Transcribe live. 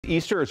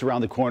Easter is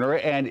around the corner,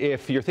 and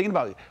if you're thinking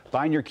about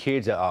buying your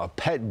kids a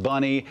pet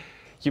bunny,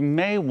 you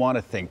may want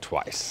to think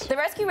twice. The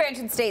Rescue Ranch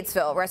in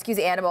Statesville rescues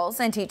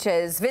animals and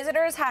teaches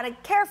visitors how to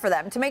care for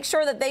them to make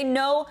sure that they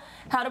know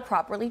how to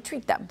properly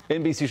treat them.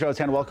 NBC Show's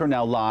Hannah Welker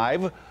now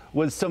live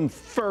with some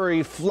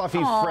furry,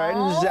 fluffy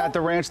friends at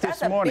the ranch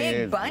this morning. That's a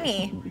big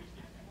bunny.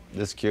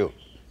 This cute.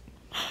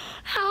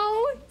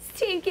 How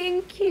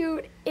stinking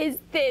cute is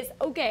this?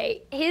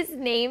 Okay, his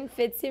name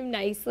fits him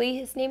nicely.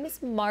 His name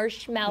is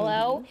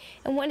Marshmallow.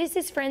 And what is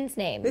his friend's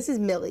name? This is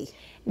Millie.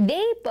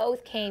 They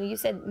both came, you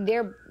said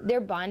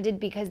they're bonded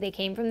because they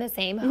came from the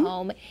same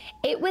home.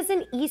 It was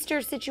an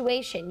Easter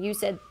situation. You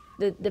said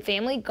the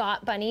family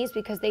got bunnies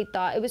because they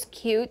thought it was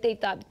cute. They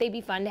thought they'd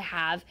be fun to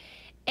have.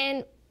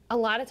 And a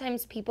lot of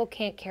times people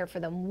can't care for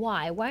them.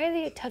 Why? Why are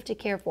they tough to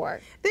care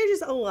for? They're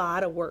just a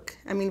lot of work.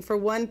 I mean, for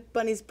one,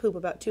 bunnies poop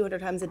about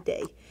 200 times a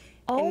day.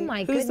 Oh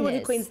my goodness. Who's the one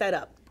who cleans that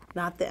up?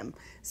 Not them.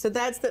 So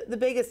that's the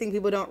biggest thing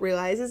people don't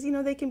realize is, you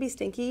know, they can be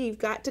stinky. You've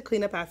got to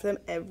clean up after them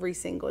every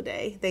single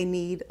day. They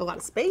need a lot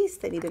of space.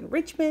 They need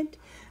enrichment.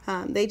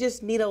 They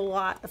just need a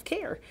lot of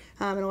care.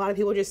 And a lot of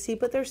people just see,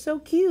 but they're so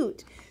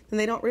cute. And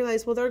they don't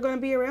realize, well, they're going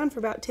to be around for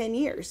about 10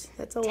 years.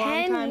 That's a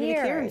long time to be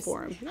caring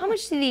for them. How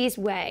much do these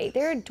weigh?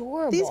 They're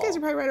adorable. These guys are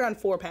probably right around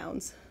 4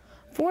 pounds.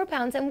 4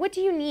 pounds. And what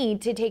do you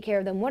need to take care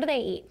of them? What do they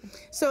eat?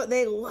 So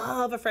they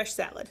love a fresh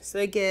salad. So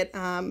they get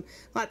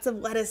lots of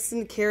lettuce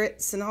and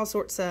carrots and all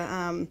sorts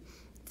of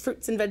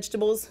fruits and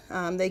vegetables.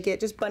 They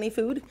get just bunny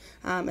food,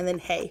 and then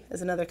hay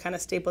is another kind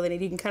of staple they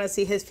need. You can kind of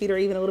see his feet are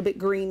even a little bit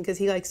green because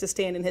he likes to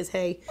stand in his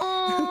hay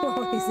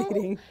while he's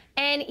eating.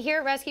 And here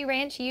at Rescue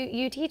Ranch,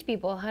 you teach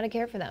people how to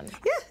care for them.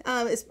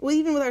 Yeah, well,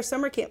 even with our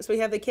summer camps, we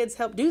have the kids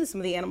help do some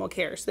of the animal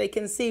care so they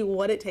can see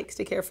what it takes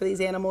to care for these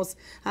animals.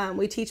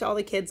 We teach all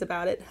the kids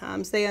about it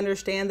so they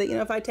understand that, you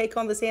know, if I take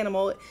on this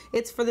animal,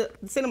 it's for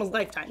this animal's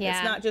lifetime. Yeah.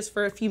 It's not just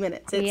for a few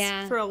minutes.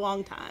 It's for a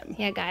long time.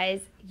 Yeah,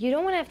 guys, you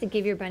don't want to have to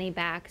give your bunny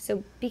back,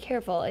 so be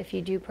careful if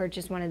you do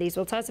purchase one of these.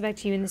 We'll toss it back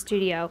to you in the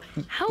studio.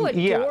 How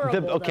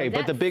adorable, okay,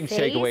 but the big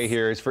takeaway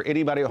here is for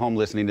anybody at home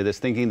listening to this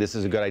thinking this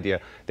is a good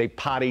idea, they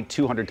potty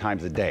 200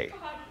 times a day.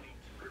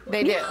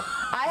 They do.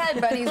 I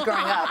had bunnies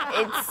growing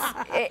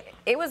up.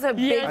 It was a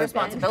big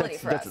responsibility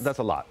for us. That's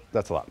a lot.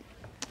 That's a lot.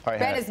 All right,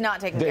 Ben is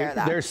not taking care of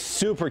that. They're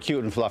super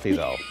cute and fluffy,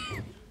 though.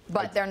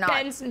 But they're not.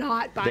 Ben's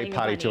not buying They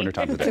potty 200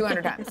 times a day.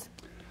 200 times.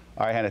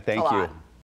 All right, Hannah, thank you.